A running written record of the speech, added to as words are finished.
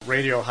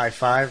Radio high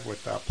five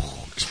with the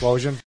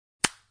explosion.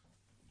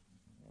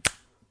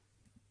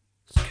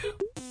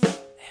 Scoop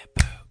and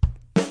poop.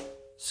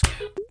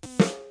 Scoop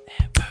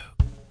and poop.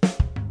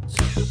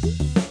 Scoop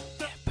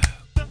and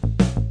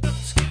poop.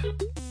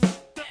 Scoop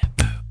and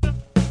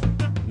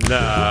poop.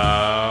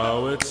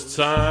 Now it's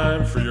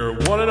time for your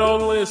one and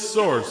only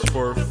source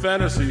for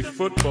fantasy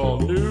football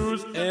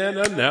news and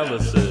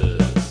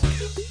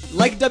analysis.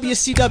 Like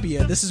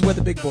WCW, this is where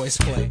the big boys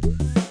play.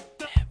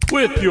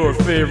 With your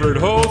favorite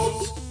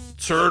hosts,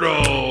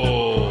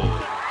 Turtle.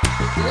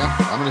 Yeah,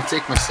 I'm going to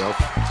take myself.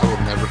 I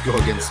will never go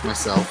against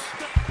myself.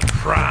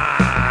 Prime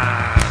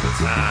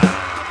time.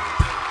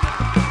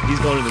 He's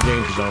going to the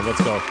danger zone.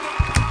 Let's go.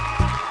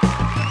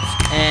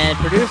 And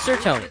producer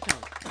Tony.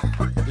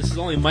 This is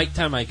only mic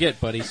time I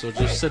get, buddy, so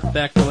just sit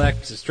back,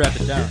 relax, and strap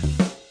it down.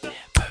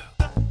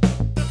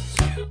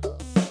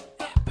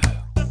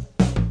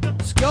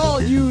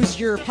 Y'all use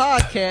your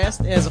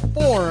podcast as a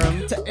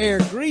forum to air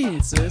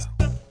grievances.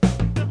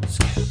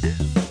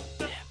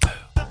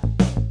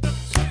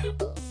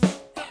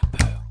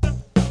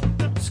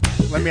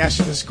 Let me ask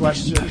you this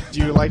question.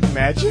 Do you like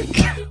magic?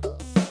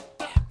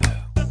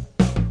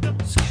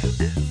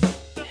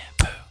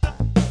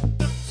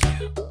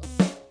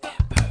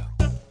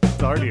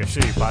 It's already a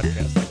shitty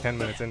podcast, like 10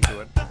 minutes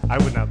into it. I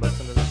would not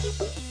listen to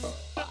this.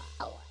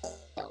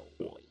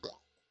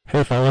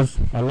 Hey fellas,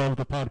 I love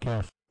the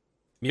podcast.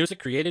 Music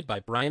created by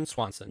Brian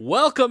Swanson.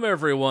 Welcome,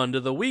 everyone, to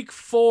the Week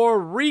 4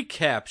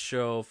 recap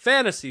show,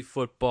 Fantasy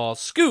Football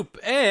Scoop,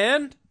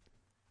 and...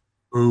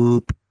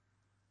 Oop.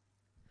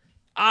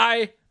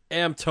 I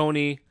am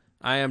Tony.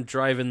 I am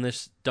driving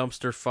this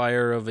dumpster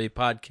fire of a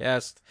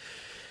podcast.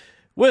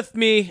 With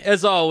me,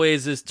 as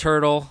always, is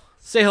Turtle.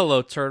 Say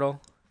hello,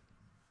 Turtle.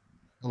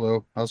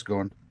 Hello, how's it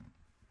going?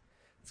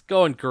 It's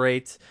going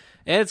great.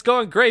 And it's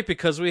going great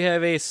because we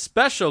have a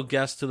special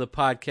guest to the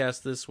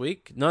podcast this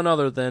week. None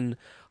other than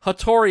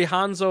Hattori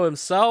Hanzo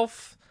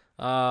himself.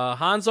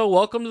 Hanzo,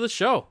 welcome to the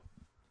show.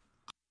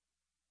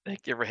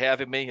 Thank you for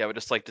having me. I would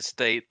just like to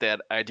state that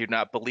I do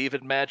not believe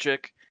in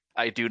magic.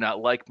 I do not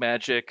like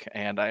magic,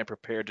 and I am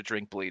prepared to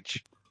drink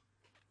bleach.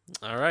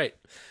 All right.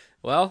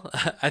 Well,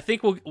 I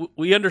think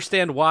we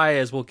understand why,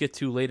 as we'll get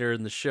to later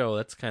in the show.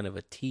 That's kind of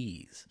a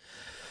tease.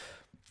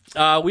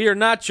 We are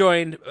not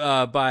joined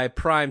by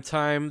Prime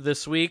Time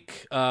this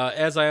week.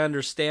 As I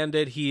understand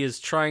it, he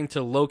is trying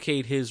to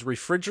locate his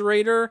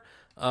refrigerator.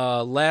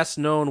 Last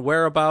known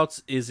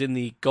whereabouts is in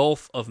the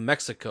Gulf of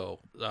Mexico.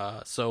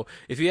 So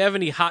if you have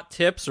any hot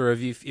tips, or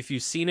if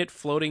you've seen it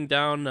floating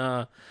down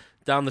the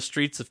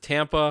streets of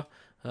Tampa,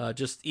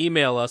 just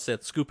email us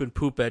at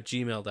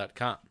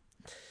scoopandpoop@gmail.com.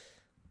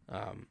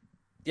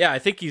 Yeah, I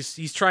think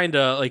he's trying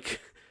to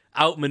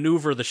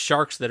outmaneuver the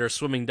sharks that are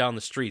swimming down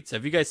the streets.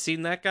 Have you guys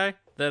seen that guy?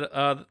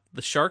 The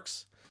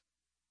sharks?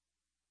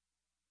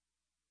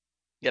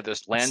 Yeah,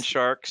 there's land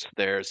sharks,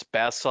 there's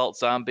basalt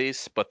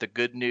zombies, but the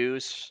good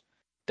news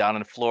down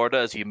in Florida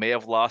is you may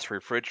have lost a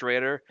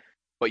refrigerator,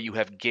 but you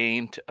have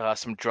gained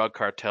some drug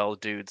cartel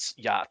dude's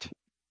yacht,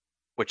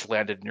 which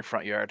landed in your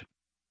front yard.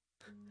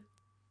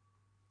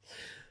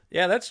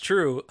 Yeah, that's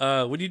true.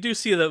 When you do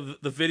see the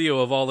video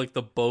of all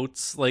the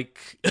boats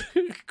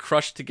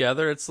crushed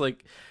together, it's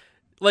like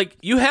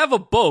you have a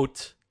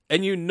boat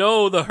and you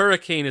know the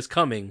hurricane is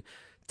coming.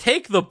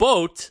 Take the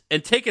boat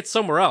and take it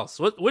somewhere else.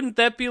 Wouldn't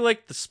that be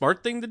the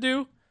smart thing to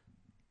do?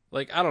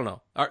 I don't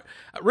know.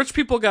 Rich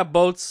people got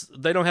boats.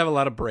 They don't have a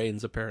lot of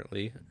brains,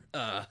 apparently.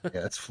 Yeah,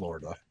 it's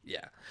Florida.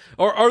 Yeah,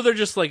 or they're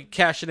just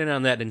cashing in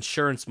on that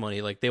insurance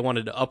money. They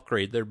wanted to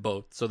upgrade their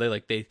boat, so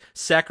they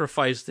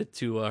sacrificed it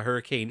to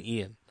Hurricane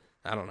Ian.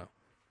 I don't know.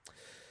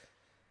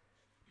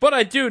 But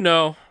I do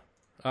know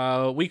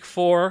Week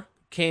 4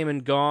 came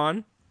and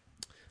gone.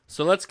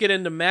 So let's get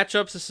into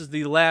matchups. This is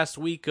the last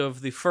week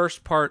of the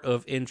first part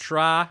of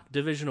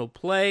intra-divisional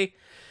play.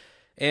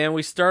 And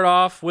we start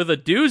off with a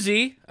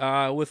doozy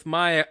with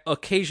my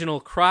occasional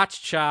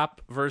crotch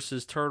chop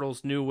versus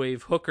Turtle's New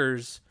Wave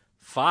Hookers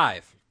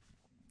 5.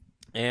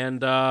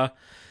 And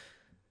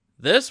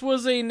this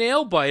was a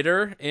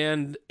nail-biter,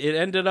 and it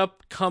ended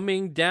up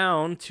coming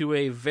down to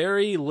a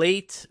very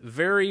late,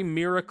 very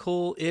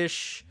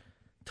miracle-ish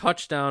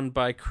touchdown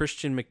by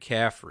Christian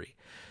McCaffrey.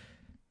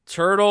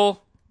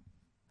 Turtle,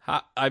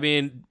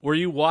 were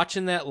you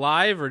watching that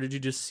live, or did you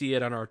just see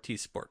it on RT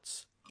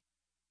Sports?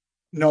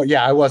 No,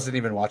 yeah, I wasn't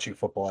even watching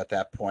football at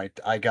that point.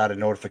 I got a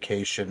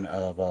notification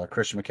of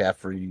Christian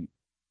McCaffrey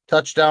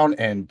touchdown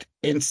and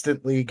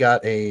instantly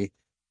got a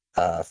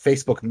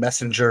Facebook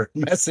Messenger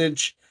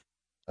message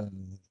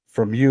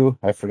from you.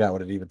 I forgot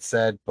what it even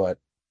said, but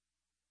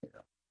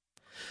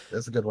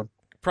that's a good one.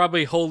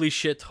 Probably holy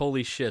shit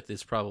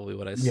is probably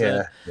what I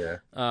said.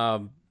 Yeah.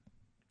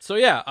 So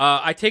yeah,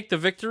 I take the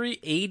victory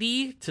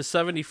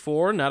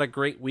 80-74. Not a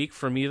great week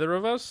from either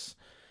of us.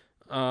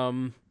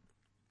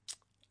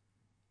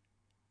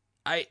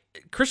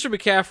 Christian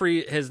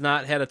McCaffrey has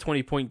not had a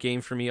 20-point game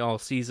for me all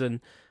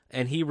season,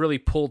 and he really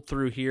pulled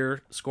through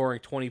here, scoring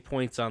 20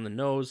 points on the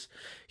nose.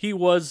 He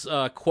was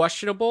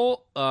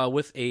questionable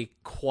with a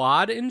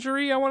quad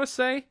injury, I want to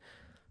say.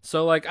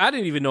 So, like, I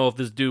didn't even know if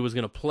this dude was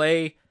going to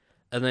play,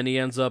 and then he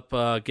ends up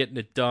getting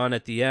it done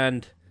at the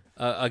end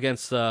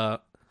against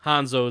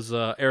Hanzo's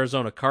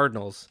Arizona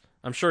Cardinals.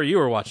 I'm sure you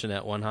were watching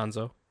that one,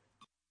 Hanzo.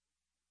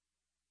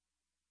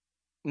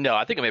 No,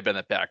 I think it may have been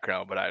in the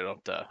background, but I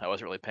don't. I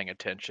wasn't really paying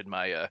attention.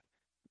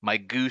 My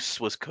goose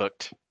was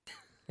cooked.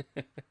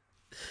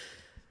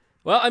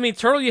 Well, I mean,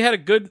 Turtle, you had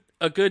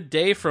a good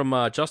day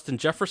from Justin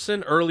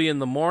Jefferson early in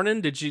the morning.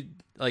 Did you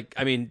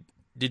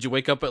did you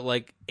wake up at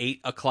like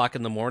 8 o'clock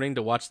in the morning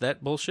to watch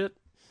that bullshit?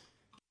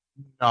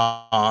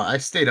 I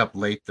stayed up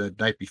late the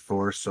night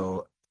before,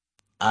 so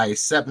I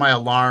set my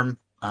alarm.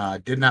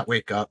 Did not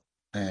wake up,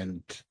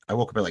 and I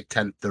woke up at like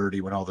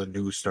 10:30 when all the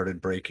news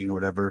started breaking or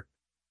whatever,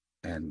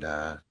 and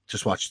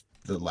just watched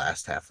the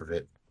last half of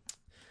it.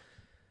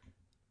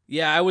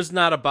 Yeah, I was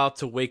not about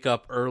to wake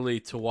up early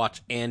to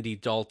watch Andy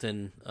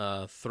Dalton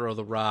throw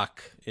the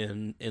rock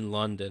in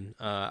London.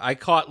 I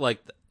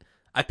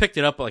picked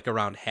it up like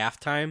around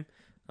halftime,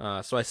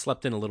 so I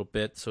slept in a little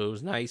bit, so it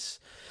was nice.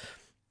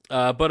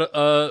 But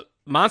a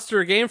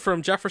monster game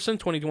from Jefferson,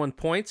 21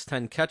 points,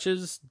 10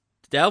 catches.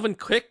 Dalvin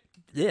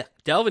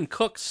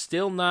Cook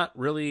still not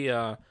really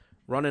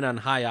running on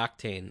high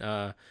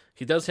octane.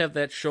 He does have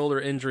that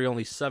shoulder injury,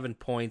 only 7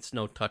 points,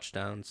 no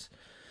touchdowns.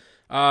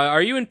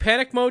 Are you in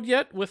panic mode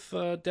yet with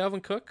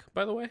Dalvin Cook,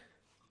 by the way?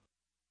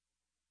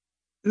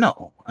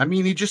 No, I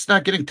mean, he's just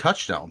not getting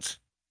touchdowns.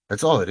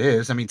 That's all it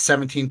is. I mean,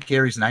 17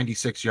 carries,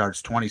 96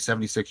 yards, 20,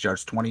 76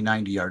 yards, 20,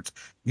 90 yards.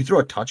 You throw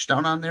a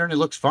touchdown on there and it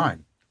looks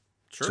fine.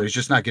 Sure. So he's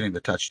just not getting the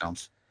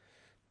touchdowns.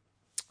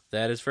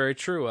 That is very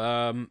true.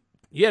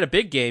 You had a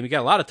big game. You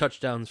got a lot of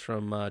touchdowns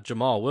from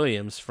Jamal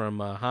Williams from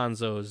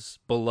Hanzo's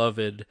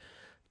beloved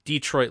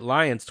Detroit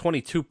Lions.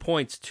 22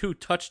 points, 2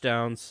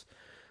 touchdowns.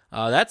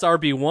 That's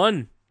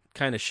RB1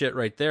 kind of shit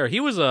right there. He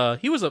was a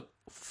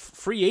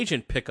free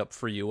agent pickup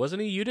for you,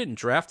 wasn't he? You didn't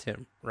draft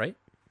him, right?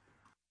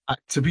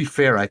 To be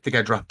fair, I think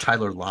I dropped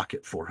Tyler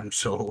Lockett for him,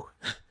 so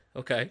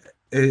Okay.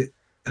 it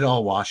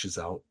all washes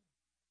out.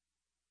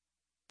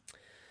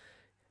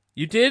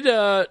 You did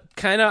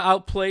kind of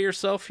outplay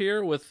yourself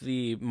here with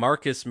the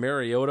Marcus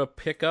Mariota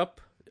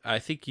pickup. I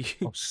think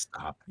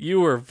Stop.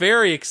 you were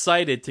very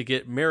excited to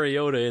get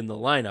Mariota in the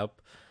lineup.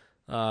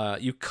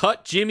 You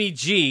cut Jimmy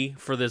G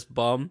for this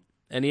bum,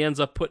 and he ends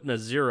up putting a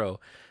 0.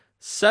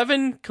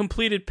 7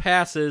 completed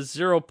passes,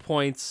 0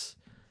 points.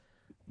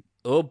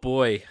 Oh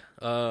boy.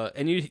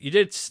 And you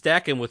did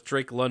stack him with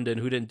Drake London,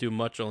 who didn't do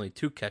much, only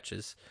 2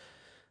 catches.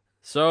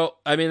 So,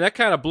 I mean, that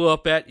kind of blew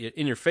up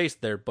in your face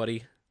there,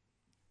 buddy.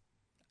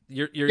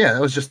 Yeah,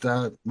 that was just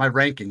my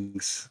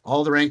rankings.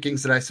 All the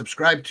rankings that I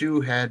subscribed to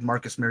had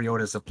Marcus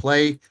Mariota as a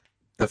play.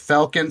 The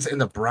Falcons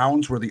and the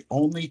Browns were the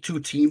only 2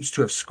 teams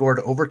to have scored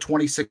over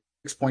 26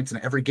 points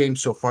in every game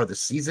so far this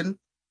season.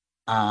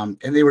 And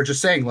they were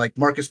just saying, like,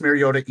 Marcus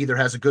Mariota either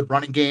has a good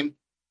running game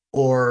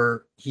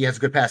or he has a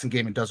good passing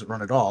game and doesn't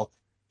run at all.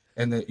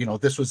 And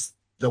this was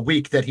the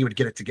week that he would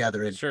get it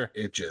together, and Sure.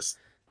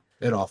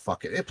 it all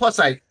fucking.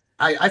 Plus,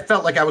 I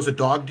felt like I was a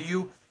dog to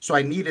you, so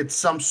I needed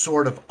some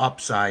sort of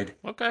upside.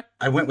 Okay.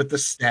 I went with the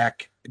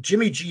stack.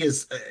 Jimmy G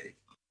is.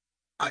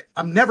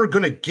 I'm never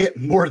going to get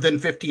more than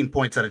 15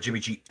 points out of Jimmy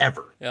G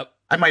ever. Yep.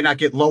 I might not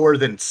get lower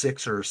than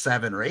 6 or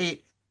 7 or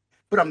 8,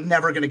 but I'm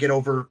never going to get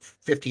over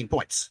 15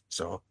 points.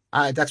 So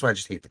that's why I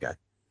just hate the guy.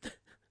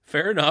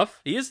 Fair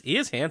enough. He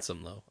is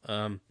handsome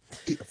though.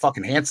 He's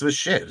fucking handsome as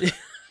shit.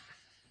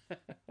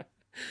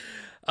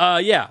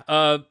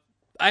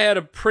 I had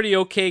a pretty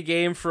okay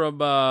game from,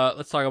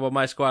 let's talk about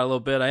my squad a little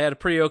bit. I had a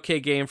pretty okay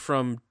game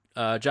from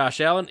Josh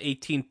Allen,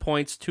 18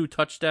 points, 2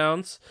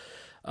 touchdowns.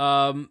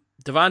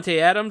 Devontae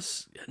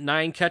Adams,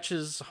 9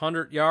 catches,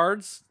 100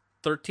 yards,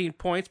 13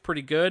 points,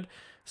 pretty good.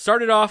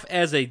 Started off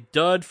as a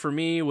dud for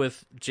me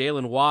with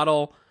Jalen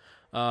Waddle,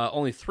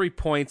 only 3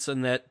 points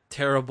in that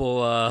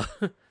terrible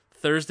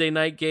Thursday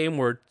night game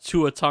where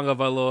Tua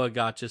Tagovailoa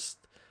got just,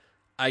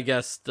 I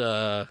guess,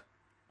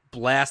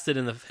 blasted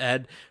in the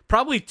head.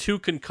 Probably 2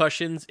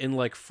 concussions in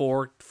like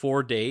four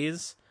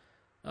days,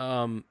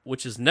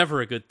 which is never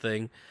a good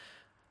thing.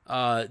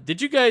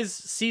 Did you guys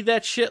see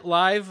that shit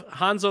live?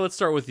 Hanzo, let's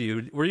start with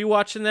you. Were you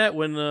watching that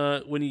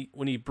when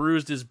he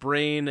bruised his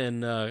brain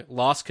and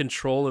lost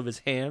control of his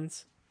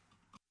hands?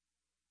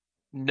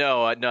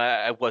 No,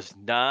 I was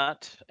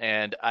not,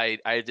 and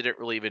I didn't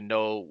really even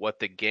know what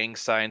the gang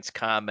signs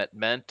comment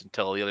meant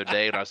until the other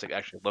day when I was like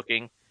actually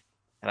looking,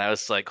 and I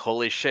was like,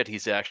 holy shit,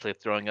 he's actually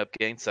throwing up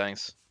gang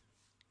signs.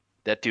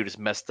 That dude is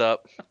messed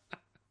up.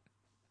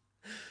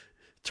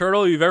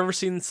 Turtle, you've ever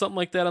seen something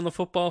like that on the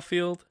football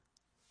field?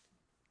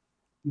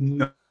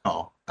 No.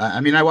 I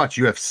mean, I watch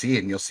UFC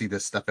and you'll see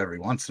this stuff every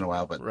once in a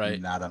while, but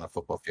Right. not on a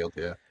football field.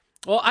 Yeah.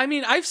 Well, I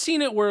mean, I've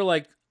seen it where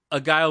like a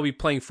guy will be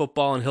playing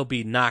football and he'll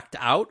be knocked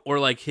out, or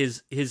like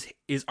his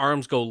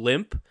arms go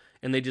limp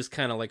and they just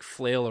kind of like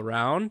flail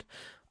around.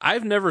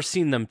 I've never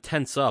seen them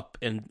tense up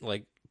and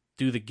like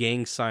do the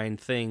gang sign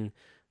thing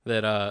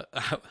that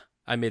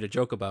I made a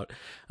joke about.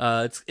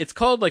 It's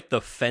called like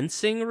the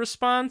fencing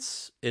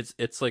response.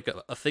 It's like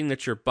a thing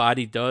that your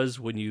body does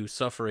when you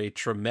suffer a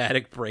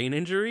traumatic brain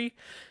injury.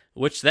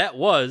 which that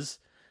was.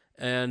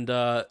 And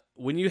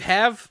when you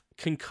have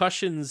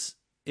concussions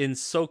in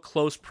so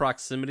close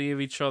proximity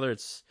of each other,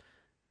 it's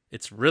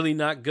really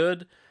not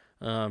good.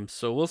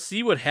 So we'll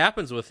see what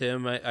happens with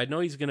him. I know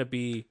he's going to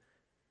be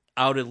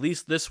out at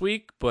least this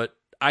week, but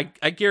I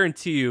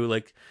guarantee you,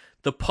 like,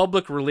 the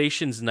public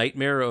relations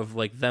nightmare of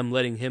like them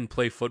letting him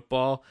play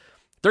football,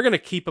 they're going to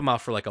keep him out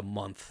for like a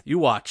month. You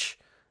watch,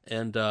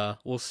 and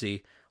we'll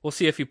see. We'll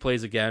see if he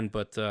plays again,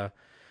 but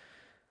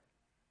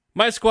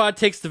my squad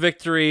takes the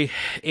victory,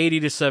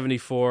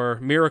 80-74.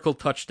 Miracle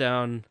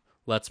touchdown.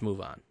 Let's move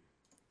on.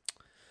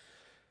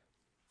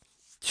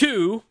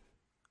 2,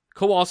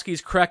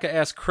 Kowalski's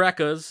Cracka-Ass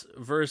Crackas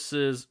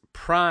versus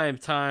Prime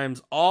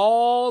Times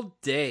All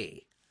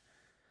Day.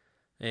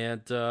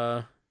 And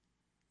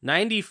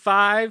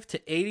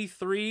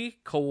 95-83,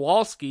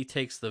 Kowalski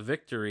takes the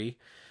victory.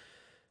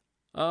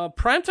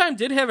 Primetime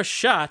did have a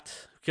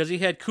shot because he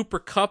had Cooper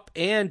Kupp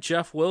and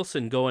Jeff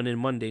Wilson going in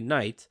Monday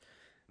night,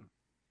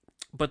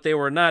 but they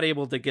were not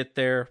able to get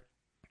there.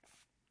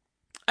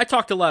 I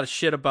talked a lot of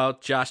shit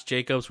about Josh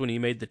Jacobs when he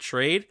made the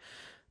trade,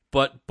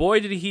 but boy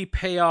did he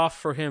pay off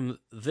for him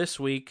this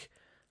week.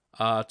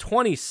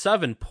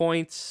 27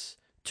 points,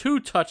 2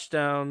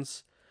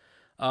 touchdowns.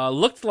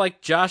 Looked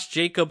like Josh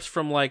Jacobs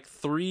from like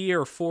 3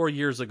 or 4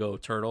 years ago,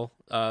 Turtle.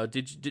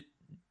 Did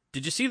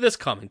you see this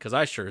coming? Because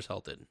I sure as hell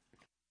didn't.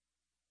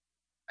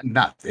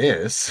 Not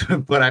this,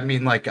 but I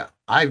mean, like,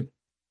 I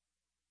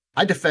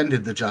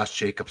defended the Josh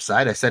Jacobs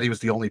side. I said he was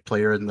the only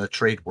player in the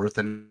trade worth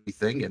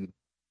anything, and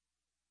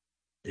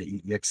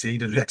he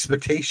exceeded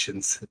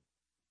expectations.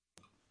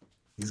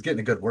 He's getting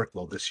a good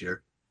workload this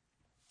year.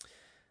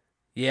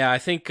 Yeah, I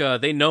think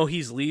they know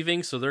he's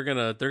leaving, so they're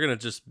gonna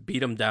just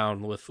beat him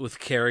down with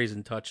carries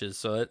and touches.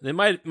 So it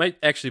might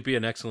actually be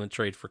an excellent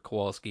trade for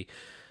Kowalski.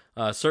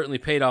 Certainly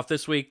paid off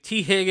this week.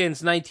 T.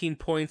 Higgins, 19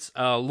 points,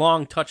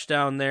 long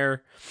touchdown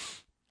there.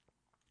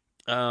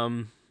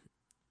 I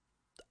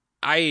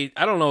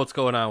don't know what's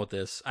going on with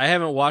this. I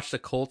haven't watched a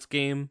Colts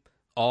game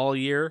all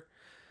year,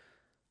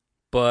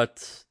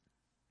 but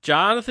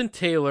Jonathan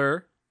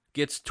Taylor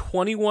gets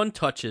 21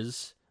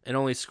 touches and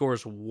only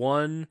scores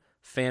 1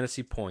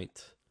 fantasy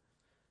point.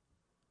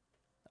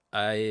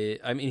 I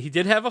mean, he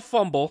did have a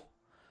fumble,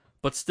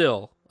 but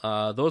still,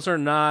 those are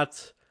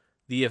not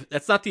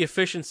that's not the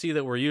efficiency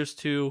that we're used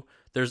to.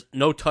 There's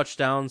no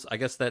touchdowns. I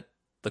guess that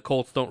the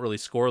Colts don't really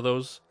score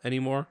those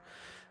anymore.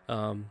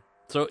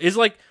 So is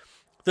like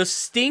the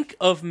stink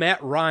of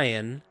Matt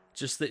Ryan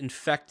just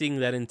infecting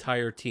that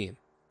entire team?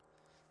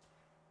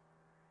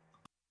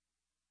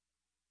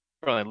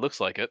 Well, it looks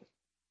like it.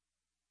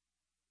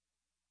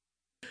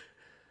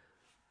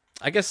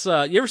 I guess you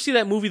ever see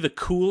that movie The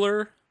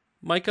Cooler,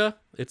 Micah?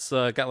 It's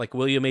got like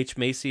William H.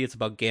 Macy. It's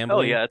about gambling.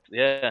 Oh yeah,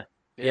 yeah.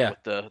 Yeah.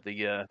 With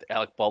the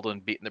Alec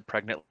Baldwin beating the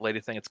pregnant lady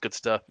thing, it's good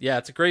stuff. Yeah,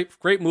 it's a great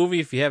movie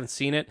if you haven't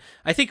seen it.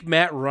 I think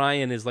Matt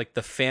Ryan is like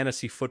the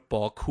fantasy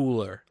football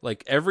Cooler.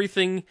 Like every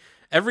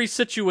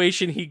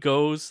situation he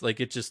goes,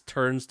 like it just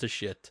turns to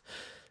shit.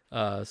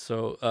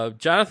 So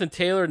Jonathan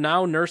Taylor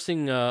now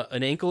nursing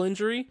an ankle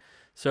injury.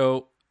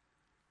 So,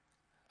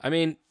 I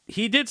mean,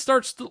 he did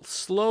start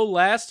slow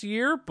last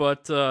year,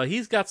 but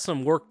he's got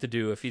some work to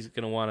do if he's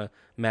going to want to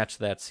match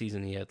that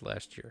season he had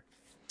last year.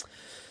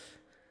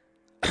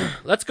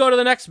 Let's go to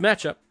the next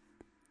matchup.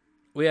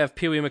 We have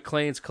Pee Wee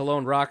McLean's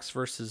Cologne Rocks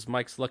versus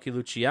Mike's Lucky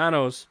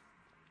Luciano's.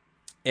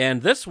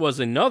 And this was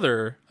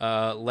another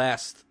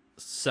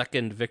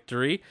last-second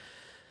victory.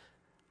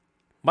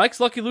 Mike's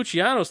Lucky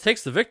Luciano's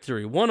takes the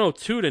victory,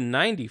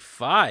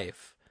 102-95.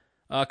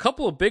 A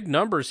couple of big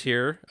numbers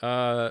here.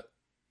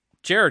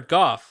 Jared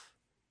Goff,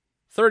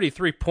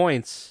 33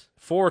 points,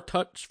 4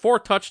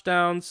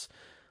 touchdowns,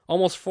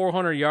 almost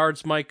 400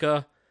 yards,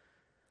 Micah.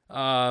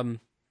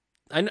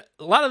 A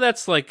lot of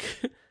that's like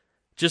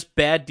just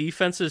bad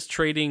defenses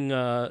trading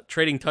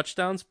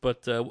touchdowns,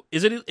 but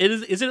is it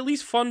at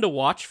least fun to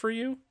watch for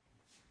you?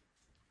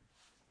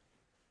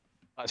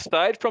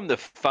 Aside from the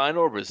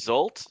final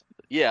result,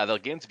 yeah, the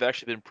games have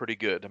actually been pretty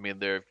good. I mean,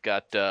 they've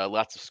got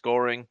lots of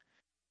scoring,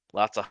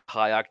 lots of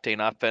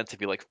high-octane offense. If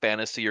you like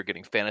fantasy, you're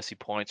getting fantasy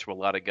points from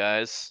a lot of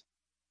guys.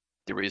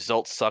 The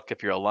results suck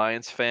if you're a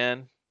Lions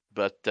fan,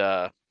 but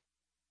I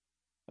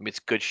mean, it's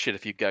good shit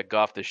if you got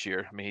Goff this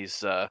year. I mean,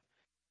 he's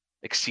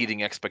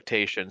exceeding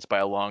expectations by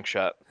a long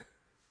shot.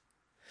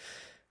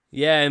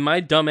 Yeah, and my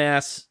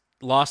dumbass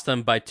lost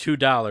them by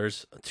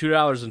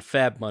 $2 in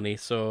fab money.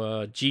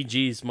 So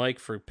GG's Mike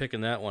for picking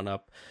that one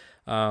up.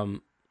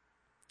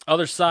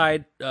 Other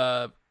side,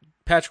 Patrick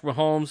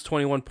Mahomes,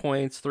 21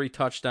 points, 3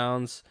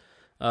 touchdowns,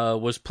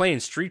 was playing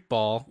street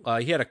ball.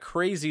 He had a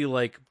crazy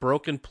like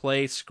broken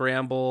play,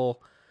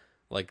 scramble,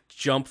 like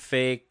jump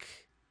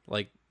fake,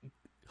 like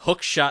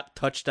hook shot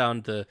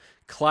touchdown to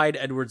Clyde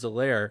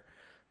Edwards-Helaire.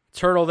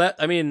 Turtle,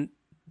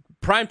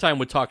 Primetime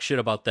would talk shit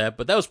about that,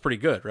 but that was pretty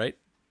good, right?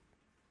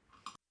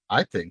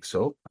 I think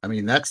so. I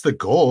mean, that's the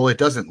goal. It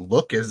doesn't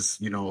look as,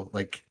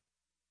 like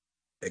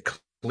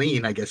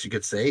clean, I guess you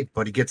could say,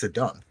 but he gets it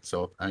done.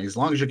 So, I mean, as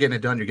long as you're getting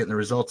it done, you're getting the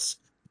results,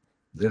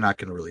 they're not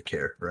going to really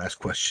care or ask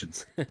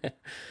questions.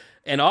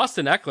 And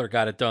Austin Eckler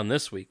got it done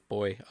this week,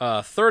 boy.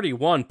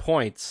 31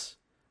 points,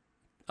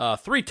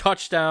 3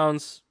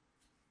 touchdowns,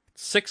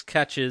 6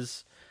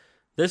 catches.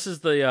 This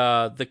is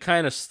the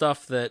kind of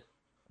stuff that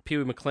Pee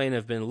Wee McClain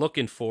have been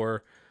looking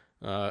for.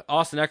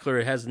 Austin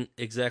Eckler hasn't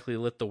exactly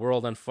lit the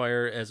world on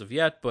fire as of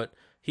yet, but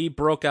he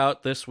broke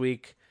out this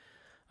week.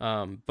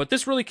 But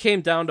this really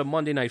came down to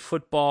Monday Night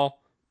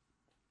Football.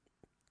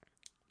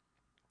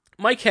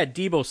 Mike had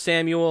Deebo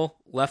Samuel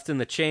left in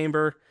the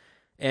chamber,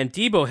 and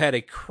Deebo had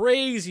a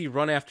crazy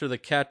run after the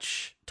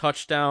catch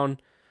touchdown.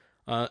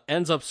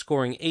 Ends up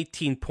scoring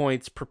 18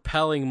 points,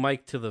 propelling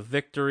Mike to the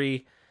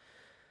victory.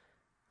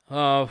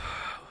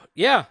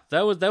 Yeah,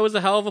 that was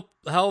a hell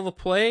of a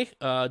play.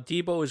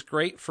 Deebo is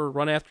great for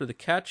run after the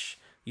catch.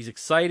 He's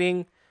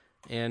exciting,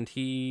 and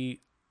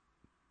he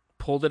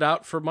pulled it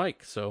out for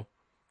Mike. So,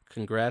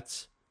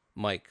 congrats,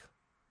 Mike.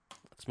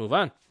 Let's move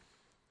on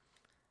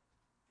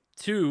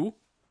to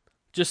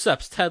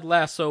Giuseppe's Ted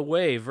Lasso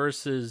Way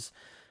versus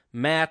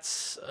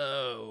Matt's.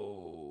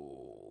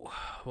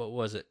 What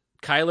was it?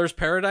 Kyler's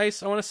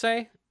Paradise. I want to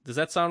say. Does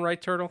that sound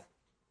right, Turtle?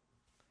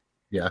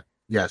 Yeah.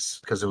 Yes,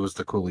 because it was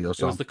the Coolio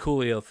song. It was the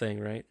Coolio thing,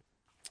 right?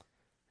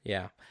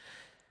 Yeah.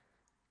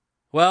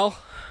 Well,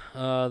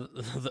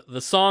 the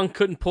song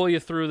couldn't pull you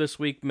through this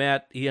week,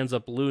 Matt. He ends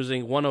up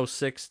losing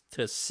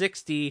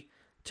 106-60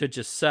 to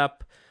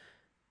Giuseppe.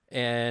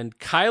 And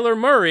Kyler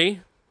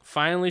Murray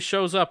finally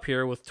shows up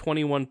here with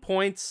 21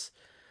 points.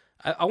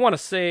 I want to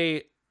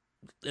say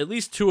at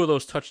least 2 of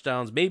those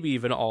touchdowns, maybe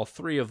even all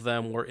 3 of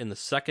them, were in the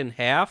second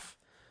half.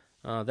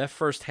 That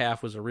first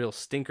half was a real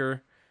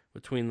stinker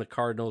between the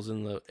Cardinals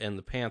and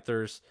the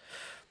Panthers.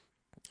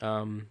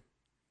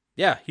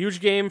 Yeah, huge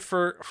game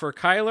for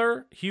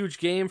Kyler. Huge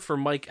game for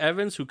Mike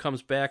Evans, who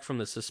comes back from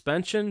the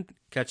suspension,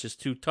 catches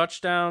 2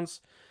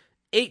 touchdowns,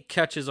 8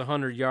 catches,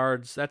 100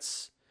 yards.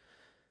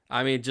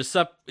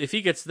 Giuseppe, if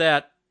he gets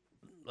that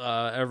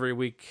every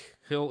week,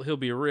 he'll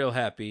be real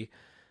happy.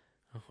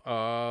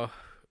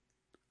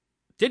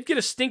 Did get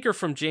a stinker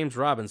from James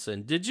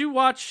Robinson. Did you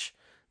watch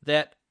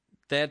that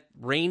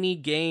rainy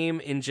game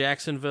in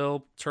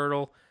Jacksonville,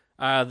 Turtle?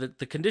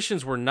 The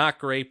conditions were not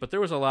great, but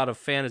there was a lot of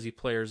fantasy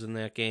players in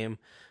that game.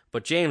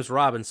 But James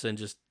Robinson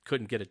just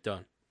couldn't get it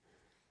done.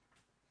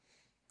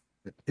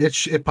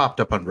 It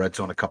popped up on Red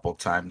Zone a couple of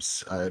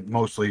times,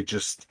 mostly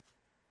just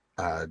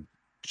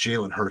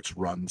Jalen Hurts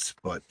runs.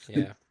 But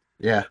yeah,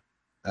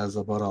 that was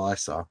about all I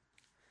saw.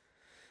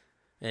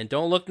 And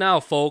don't look now,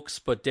 folks,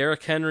 but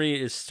Derrick Henry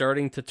is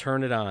starting to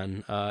turn it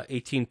on.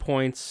 18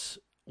 points,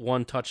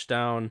 1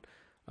 touchdown.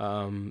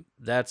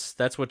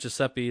 That's what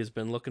Giuseppe has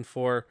been looking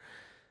for.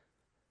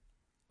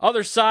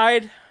 Other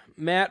side,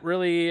 Matt,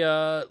 really,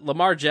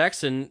 Lamar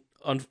Jackson.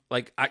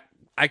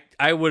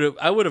 I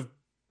would have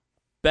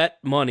bet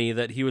money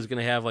that he was going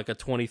to have like a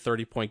 20,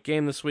 30-point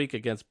game this week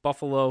against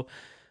Buffalo,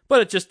 but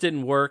it just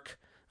didn't work.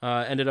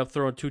 Ended up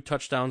throwing 2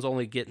 touchdowns,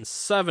 only getting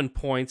 7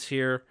 points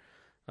here.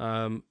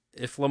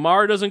 If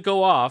Lamar doesn't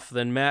go off,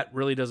 then Matt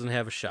really doesn't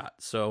have a shot.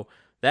 So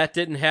that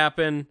didn't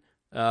happen.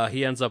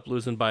 He ends up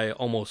losing by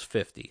almost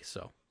 50.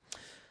 So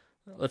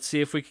let's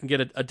see if we can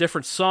get a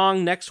different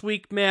song next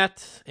week,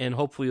 Matt, and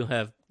hopefully you'll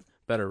have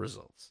better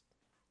results.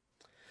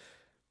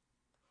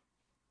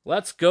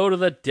 Let's go to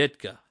the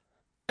Ditka.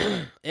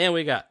 And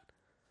we got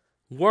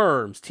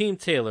Worms, Team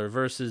Taylor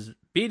versus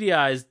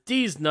BDI's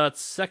D's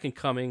Nuts, Second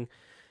Coming.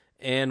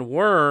 And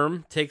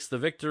Worm takes the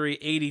victory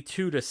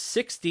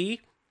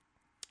 82-60.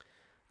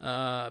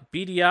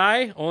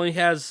 BDI only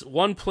has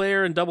 1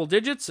 player in double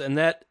digits, and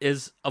that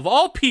is, of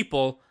all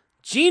people,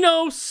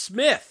 Geno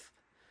Smith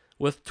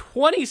with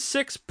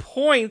 26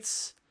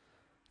 points,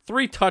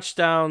 3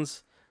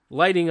 touchdowns,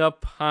 lighting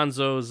up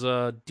Hanzo's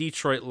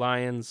Detroit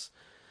Lions.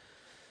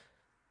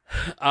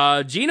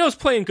 Geno's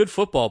playing good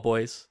football,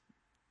 boys.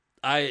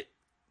 I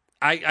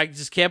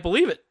just can't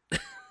believe it.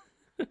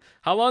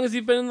 How long has he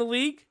been in the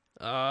league?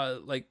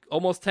 Like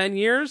almost 10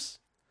 years.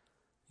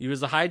 He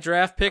was a high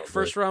draft pick,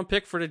 first-round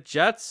pick for the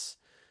Jets.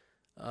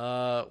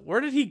 Where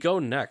did he go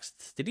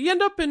next? Did he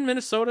end up in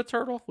Minnesota,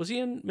 Turtle? Was he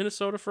in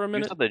Minnesota for a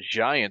minute? He was on the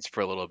Giants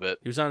for a little bit.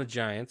 He was on the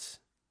Giants.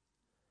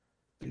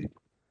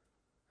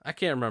 I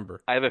can't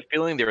remember. I have a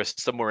feeling there was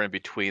somewhere in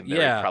between there.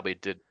 Yeah. He probably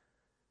did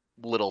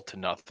little to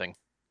nothing.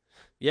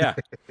 Yeah.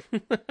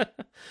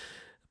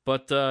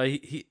 But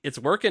it's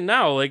working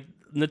now. Like,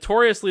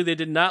 notoriously, they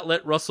did not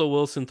let Russell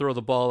Wilson throw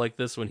the ball like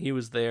this when he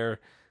was there.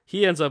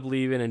 He ends up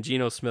leaving, and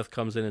Geno Smith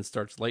comes in and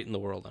starts lighting the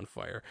world on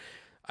fire.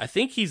 I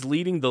think he's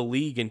leading the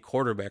league in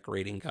quarterback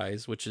rating,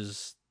 guys,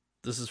 this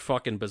is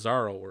fucking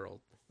bizarro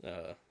world,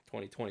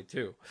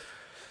 2022.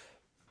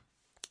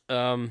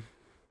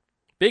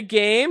 Big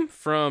game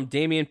from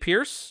Dameon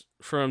Pierce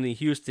from the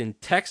Houston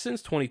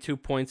Texans, 22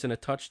 points and a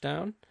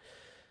touchdown.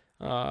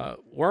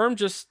 Worm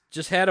just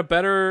had a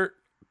better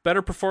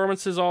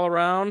performances all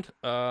around.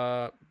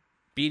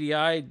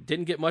 BDI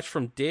didn't get much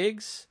from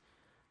Diggs.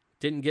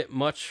 Didn't get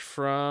much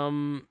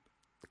from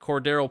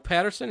Cordero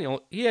Patterson.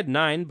 He had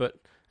 9, but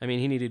I mean,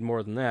 he needed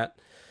more than that.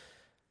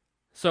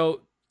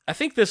 So I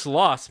think this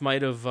loss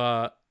might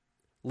have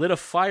lit a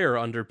fire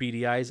under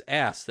BDI's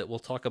ass that we'll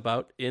talk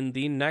about in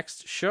the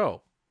next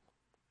show.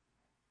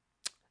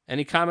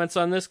 Any comments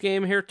on this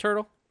game here,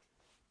 Turtle?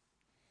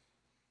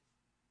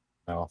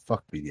 Oh,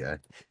 fuck BDI.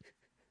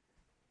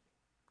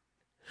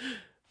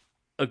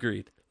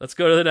 Agreed. Let's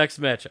go to the next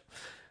matchup.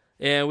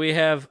 And we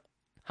have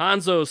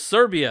Hanzo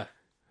Serbia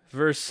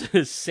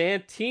versus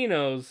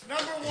Santino's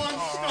Number one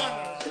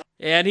stunner.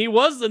 And he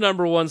was the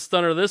number one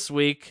stunner this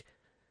week.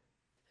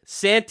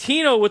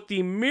 Santino with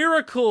the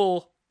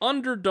miracle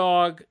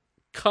underdog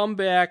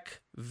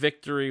comeback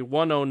victory,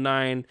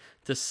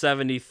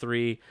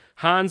 109-73.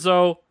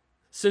 Hanzo,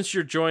 since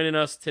you're joining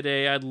us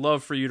today, I'd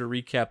love for you to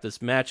recap this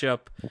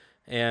matchup,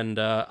 and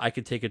I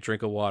could take a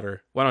drink of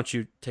water. Why don't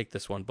you take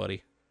this one,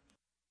 buddy?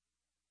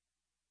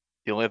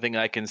 The only thing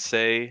I can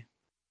say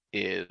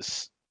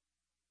is,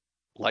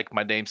 like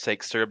my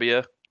namesake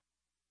Serbia,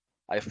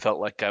 I felt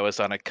like I was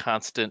on a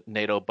constant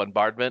NATO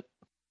bombardment.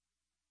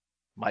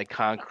 My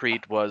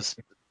concrete was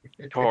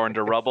torn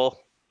to rubble,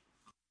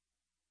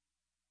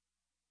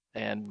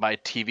 and my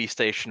TV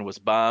station was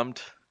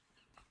bombed.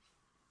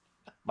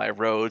 My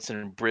roads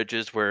and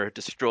bridges were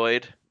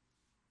destroyed,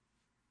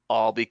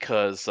 all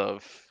because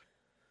of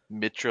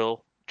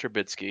Mitchell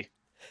Trubisky,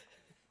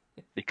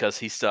 because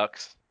he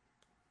sucks,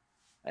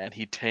 and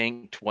he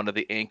tanked one of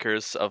the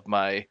anchors of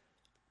my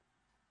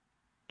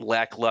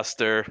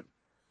lackluster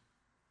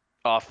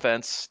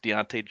offense,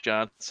 Deontay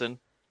Johnson.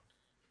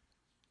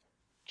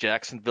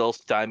 Jacksonville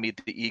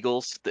stymied the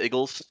Eagles,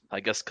 I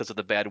guess because of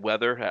the bad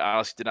weather. I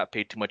honestly did not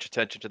pay too much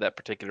attention to that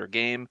particular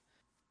game,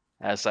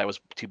 as I was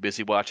too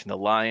busy watching the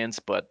Lions,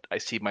 but I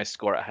see my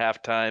score at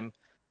halftime.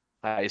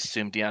 I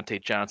assume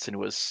Deontay Johnson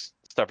was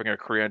suffering a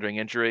career-ending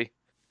injury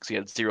because he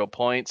had 0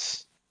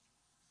 points.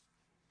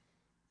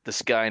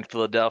 This guy in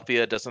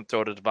Philadelphia doesn't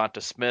throw to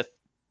Devonta Smith.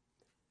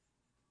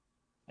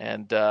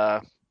 And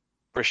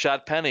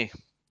Rashad Penny,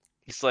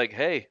 he's like,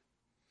 hey,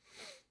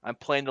 I'm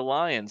playing the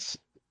Lions.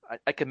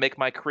 I can make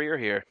my career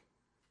here.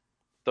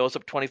 Throws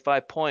up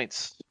 25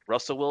 points.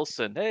 Russell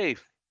Wilson, hey,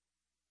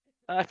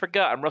 I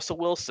forgot, I'm Russell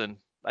Wilson.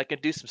 I can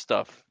do some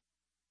stuff.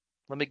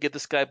 Let me give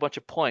this guy a bunch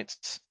of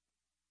points.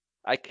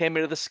 I came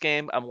into this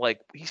game, I'm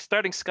like, he's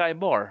starting Sky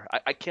Moore.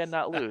 I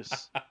cannot lose.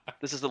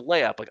 This is a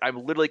layup. Like,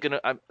 I'm literally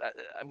I'm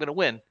gonna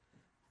win.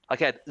 I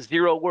had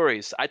 0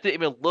 worries. I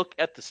didn't even look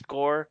at the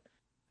score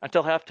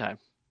until halftime.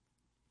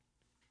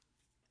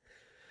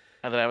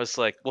 And then I was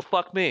like, well,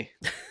 fuck me.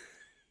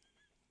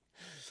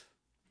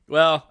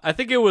 Well, I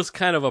think it was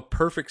kind of a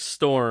perfect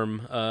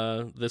storm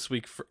this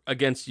week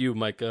against you,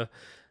 Micah.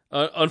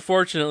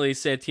 Unfortunately,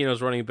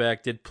 Santino's running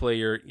back did play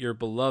your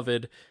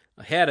beloved.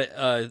 Had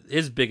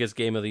his biggest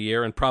game of the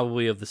year and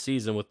probably of the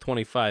season with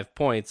 25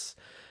 points.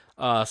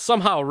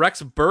 Somehow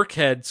Rex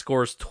Burkhead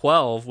scores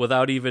 12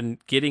 without even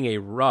getting a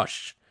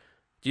rush.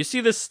 Do you see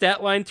this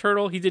stat line,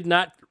 Turtle? He did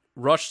not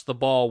rush the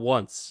ball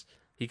once.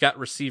 He got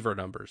receiver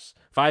numbers.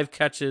 5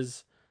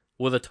 catches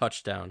with a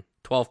touchdown.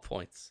 12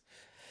 points.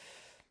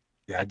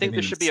 Yeah, I think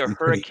there should be a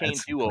hurricane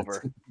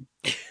do-over.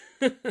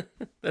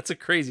 That's a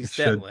crazy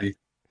stat line.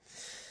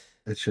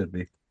 It should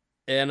be.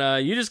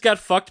 And you just got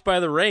fucked by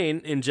the rain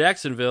in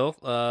Jacksonville.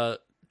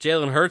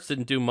 Jalen Hurts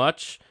didn't do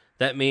much.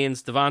 That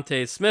means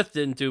Devontae Smith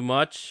didn't do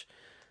much.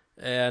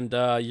 And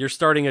you're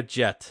starting a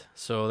Jet.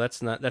 So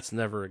that's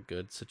never a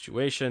good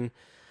situation.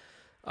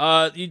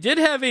 You did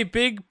have a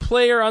big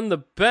player on the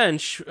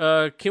bench.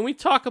 Can we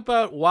talk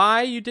about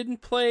why you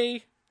didn't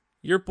play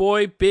your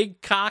boy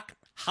Big Cock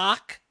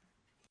Hawk?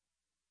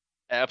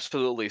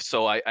 Absolutely.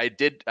 So I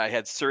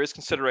had serious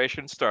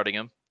consideration starting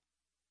him,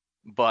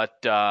 but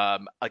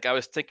like I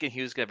was thinking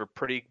he was gonna have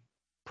a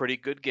pretty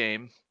good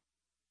game,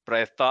 but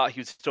I thought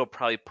he would still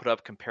probably put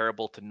up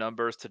comparable to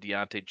numbers to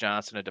Deontay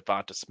Johnson and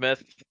Devonta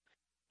Smith. And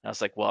I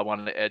was like, well, I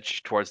wanted to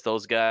edge towards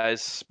those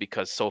guys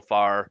because so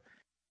far,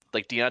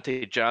 like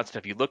Deontay Johnson,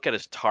 if you look at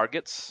his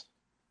targets,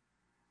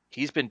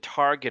 he's been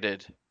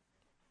targeted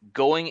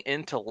going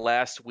into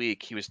last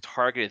week. He was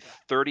targeted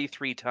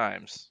 33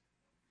 times.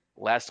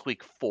 Last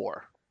week,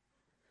 4.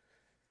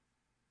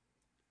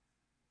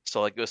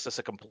 So like it was just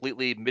a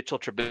completely Mitchell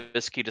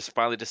Trubisky just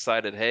finally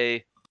decided,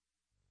 hey,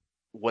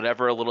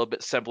 whatever a little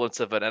bit semblance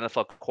of an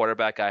NFL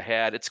quarterback I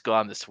had, it's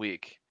gone this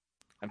week.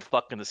 I'm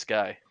fucking this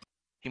guy.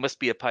 He must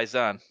be a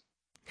paisan.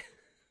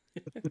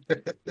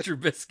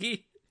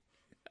 Trubisky?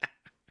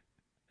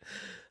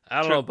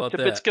 I don't know about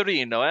that.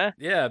 Trubisky, eh?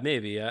 Yeah,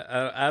 maybe.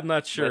 I'm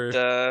not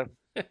sure.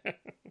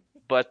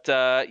 But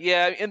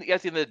yeah, at the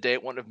end of the day,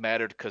 it wouldn't have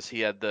mattered because he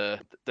had the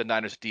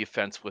Niners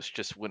defense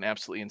went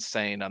absolutely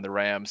insane on the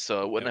Rams,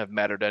 so it wouldn't have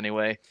mattered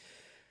anyway.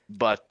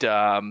 But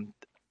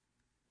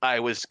I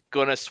was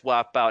gonna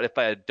swap out. If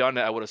I had done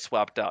it, I would have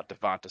swapped out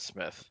Devonta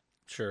Smith.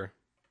 Sure.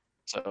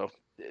 So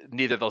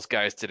neither of those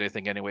guys did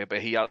anything anyway.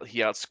 But he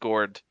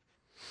outscored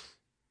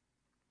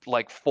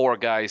like 4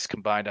 guys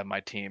combined on my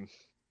team.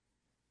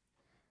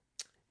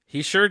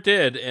 He sure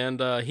did,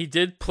 and he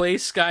did play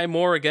Sky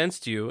Moore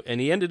against you, and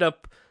he ended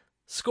up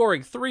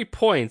scoring 3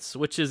 points,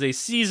 which is a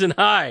season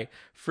high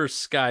for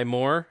Sky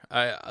Moore.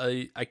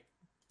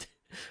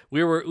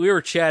 We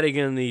were chatting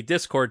in the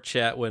Discord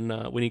chat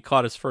when he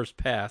caught his first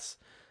pass,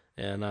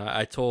 and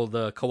I told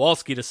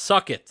Kowalski to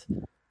suck it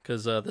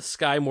because the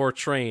Skymore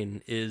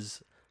train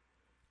is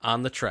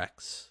on the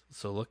tracks.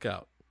 So look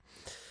out.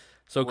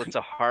 So Well, it's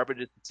a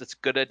harbinger. It's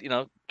good at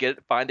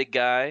find a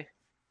guy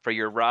for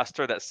your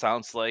roster that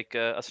sounds like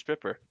a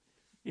stripper.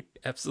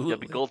 absolutely, You'll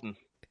be golden.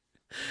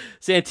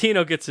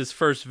 Santino gets his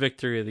first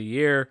victory of the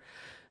year.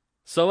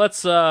 So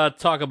let's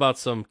talk about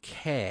some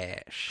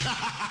cash.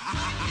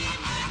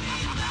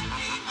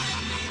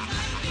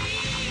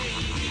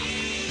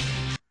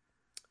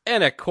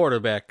 And at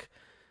quarterback,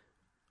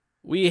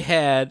 we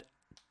had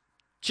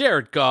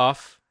Jared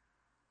Goff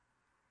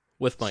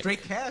with Mike.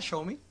 Straight cash,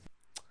 homie.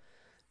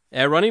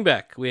 At running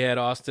back, we had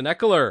Austin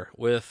Eckler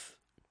with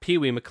Pee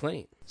Wee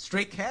McLean.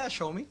 Straight cash,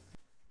 homie.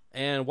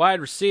 And wide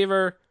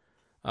receiver,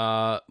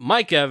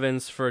 Mike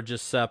Evans for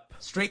Giuseppe,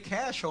 Straight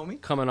cash, homie.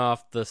 coming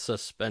off the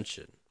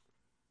suspension.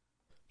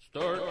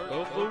 Start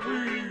of the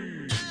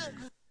week.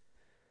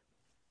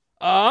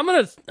 I'm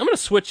gonna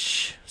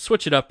switch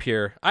it up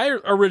here. I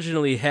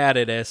originally had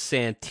it as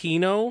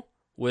Santino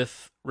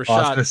with I was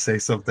going to Rashad say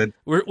something.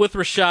 with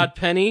Rashad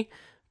Penny,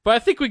 but I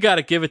think we got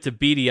to give it to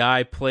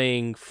BDI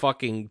playing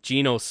fucking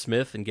Geno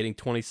Smith and getting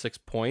 26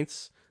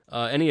 points.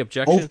 Any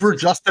objections? Over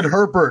Justin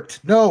Herbert.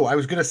 No, I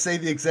was going to say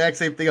the exact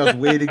same thing. I was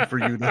waiting for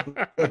you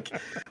to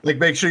like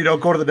make sure you don't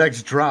go to the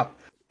next drop.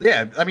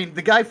 Yeah, I mean,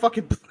 the guy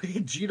fucking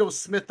played Geno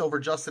Smith over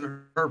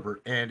Justin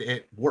Herbert, and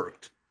it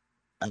worked.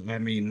 I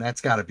mean, that's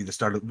got to be the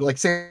start of like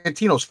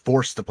Santino's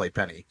forced to play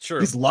Penny. Sure.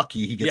 He's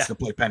lucky he gets to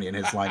play Penny in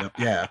his lineup.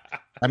 Yeah.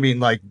 I mean,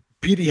 like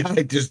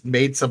BDI just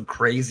made some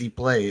crazy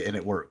play and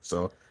it worked.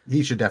 So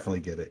he should definitely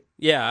get it.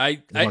 Yeah,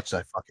 As much as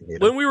I fucking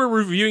hate when him. we were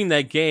reviewing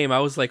that game, I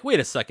was like, wait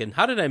a second,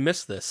 how did I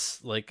miss this?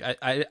 Like,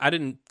 I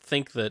didn't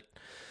think that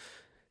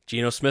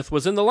Geno Smith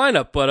was in the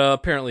lineup, but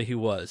apparently he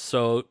was.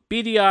 So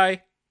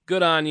BDI,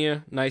 good on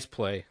you, nice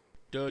play.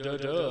 Dud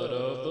of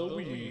the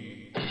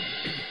week.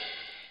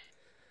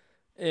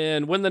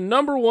 And when the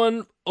number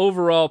one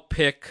overall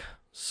pick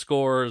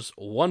scores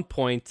 1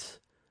 point,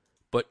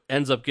 but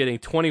ends up getting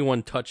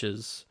 21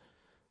 touches,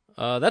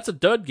 that's a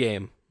dud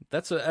game.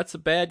 That's a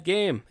bad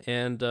game,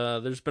 and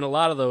there's been a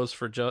lot of those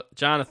for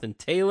Jonathan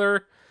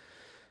Taylor.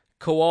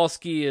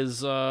 Kowalski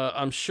is,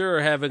 I'm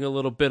sure, having a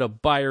little bit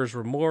of buyer's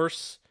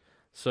remorse,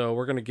 so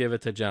we're going to give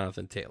it to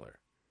Jonathan Taylor.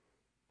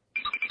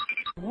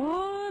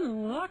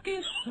 One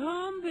lucky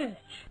son bitch.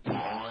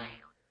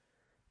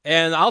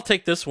 And I'll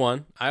take this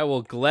one. I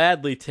will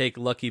gladly take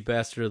Lucky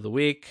Bastard of the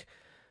Week.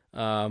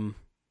 I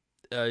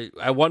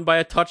won by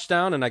a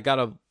touchdown, and I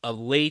got a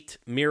late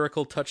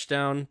miracle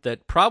touchdown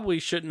that probably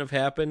shouldn't have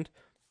happened.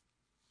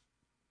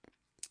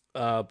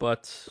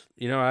 But,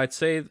 I'd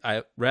say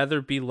I'd rather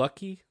be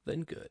lucky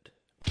than good.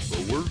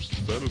 The worst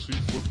fantasy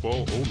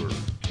football owner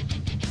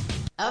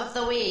of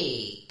the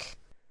week.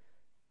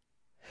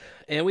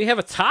 And we have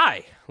a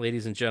tie,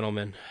 ladies and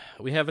gentlemen.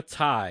 We have a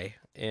tie.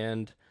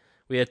 And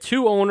we had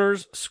two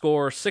owners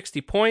score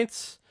 60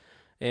 points,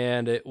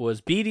 and it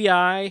was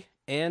BDI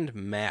and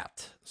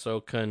Matt.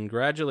 So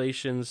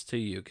congratulations to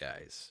you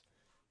guys.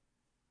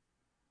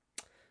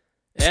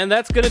 And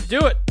that's going to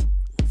do it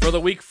for the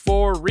Week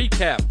 4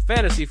 recap,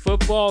 fantasy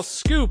football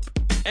scoop,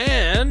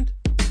 and...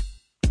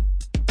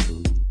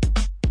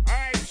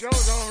 Alright,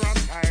 show's over. I'm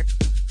tired.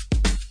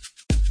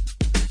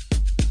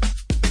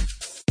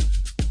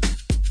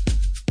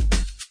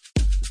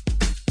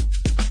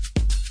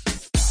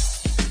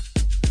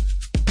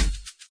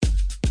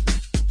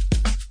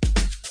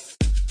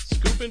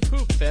 Scoop and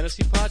Poop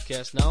Fantasy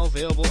Podcast, now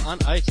available on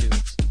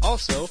iTunes.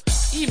 Also,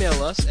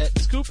 email us at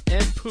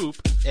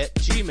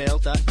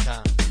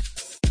scoopandpoop@gmail.com.